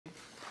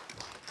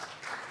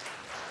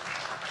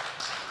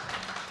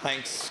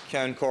Thanks,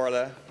 Ceann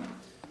Comhairle.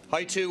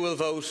 I too will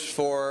vote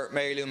for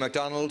Mary Lou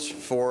McDonald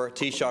for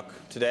Taoiseach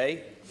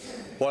today,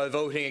 while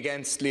voting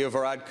against Leo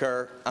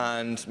Varadkar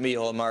and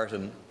Micheál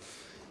Martin.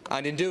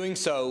 And in doing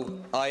so,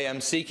 I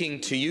am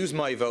seeking to use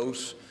my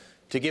vote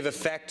to give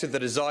effect to the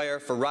desire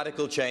for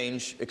radical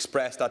change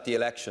expressed at the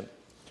election.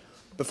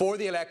 Before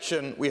the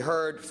election, we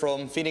heard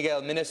from Fine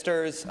Gael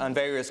ministers and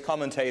various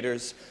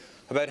commentators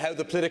about how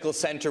the political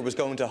centre was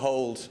going to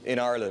hold in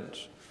Ireland.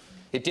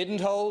 It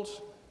didn't hold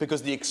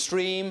because the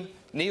extreme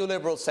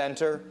neoliberal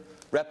centre,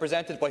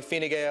 represented by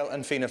Fine Gael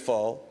and Fianna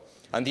Fáil,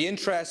 and the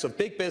interests of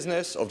big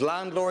business, of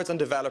landlords and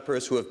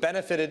developers who have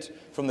benefited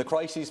from the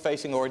crises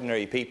facing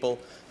ordinary people,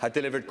 had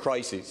delivered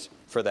crises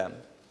for them.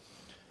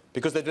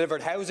 Because they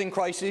delivered housing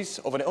crises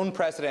of an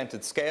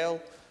unprecedented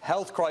scale,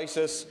 health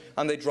crisis,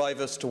 and they drive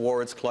us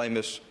towards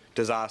climate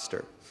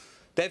disaster.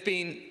 They've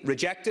been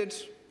rejected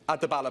at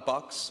the ballot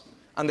box,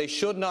 and they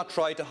should not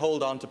try to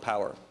hold on to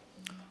power.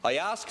 I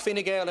ask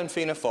Fine Gael and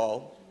Fianna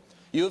Fáil,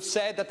 you have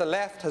said that the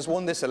left has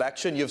won this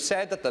election, you have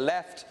said that the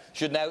left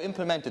should now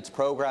implement its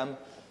programme,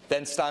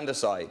 then stand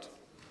aside.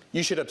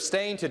 You should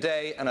abstain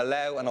today and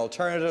allow an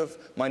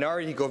alternative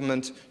minority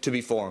government to be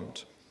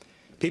formed.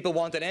 People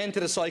want an end to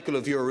the cycle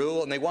of your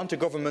rule, and they want a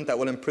government that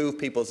will improve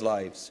people's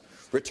lives,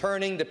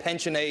 returning the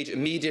pension age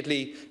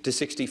immediately to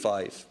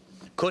 65,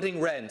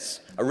 cutting rents,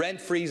 a rent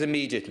freeze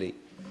immediately,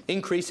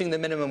 increasing the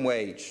minimum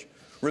wage,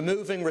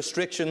 removing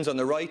restrictions on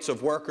the rights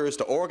of workers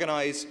to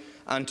organise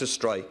and to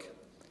strike.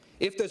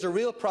 If there's a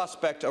real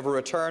prospect of a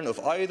return of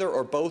either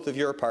or both of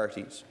your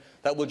parties,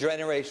 that will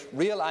generate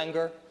real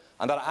anger,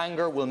 and that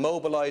anger will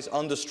mobilise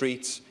on the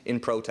streets in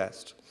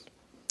protest.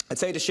 I'd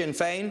say to Sinn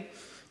Féin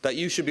that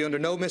you should be under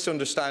no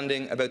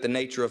misunderstanding about the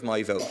nature of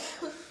my vote.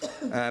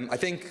 I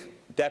think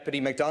Deputy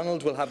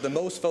MacDonald will have the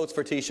most votes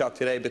for Taoiseach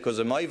today because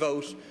of my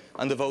vote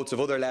and the votes of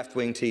other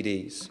left-wing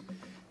TDs.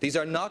 These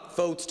are not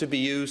votes to be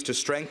used to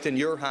strengthen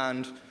your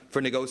hand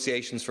for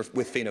negotiations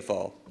with Fianna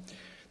Fáil.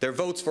 They're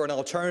votes for an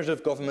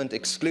alternative government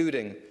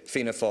excluding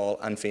Fianna Fáil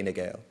and Fine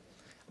Gael.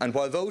 And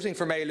while voting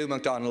for Mary Lou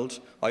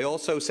McDonald, I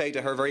also say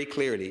to her very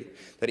clearly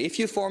that if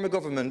you form a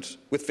government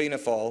with Fianna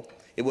Fáil,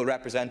 it will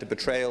represent a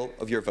betrayal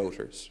of your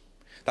voters.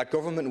 That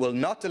government will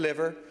not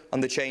deliver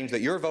on the change that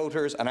your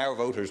voters and our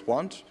voters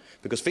want,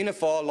 because Fianna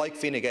Fáil, like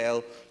Fine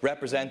Gael,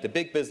 represent the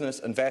big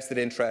business and vested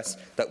interests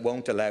that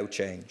won't allow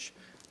change.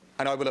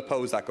 And I will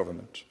oppose that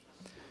government.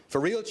 For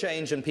real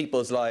change in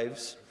people's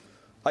lives,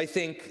 I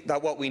think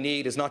that what we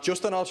need is not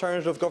just an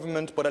alternative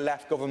government, but a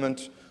left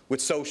government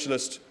with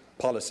socialist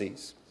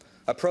policies.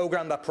 A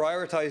programme that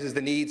prioritises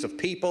the needs of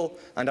people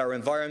and our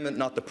environment,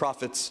 not the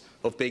profits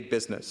of big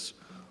business.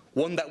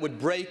 One that would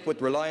break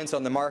with reliance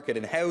on the market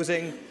in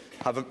housing,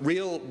 have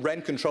real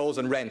rent controls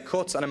and rent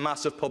cuts, and a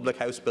massive public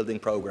house building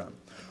programme.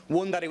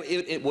 One that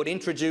it would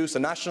introduce a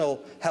national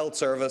health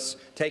service,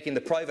 taking the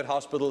private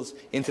hospitals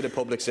into the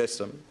public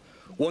system.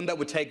 One that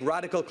would take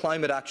radical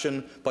climate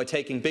action by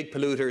taking big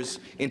polluters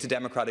into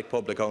democratic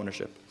public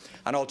ownership.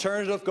 An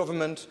alternative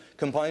government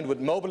combined with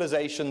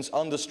mobilisations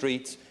on the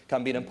streets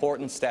can be an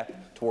important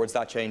step towards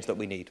that change that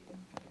we need.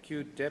 Thank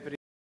you, Deputy.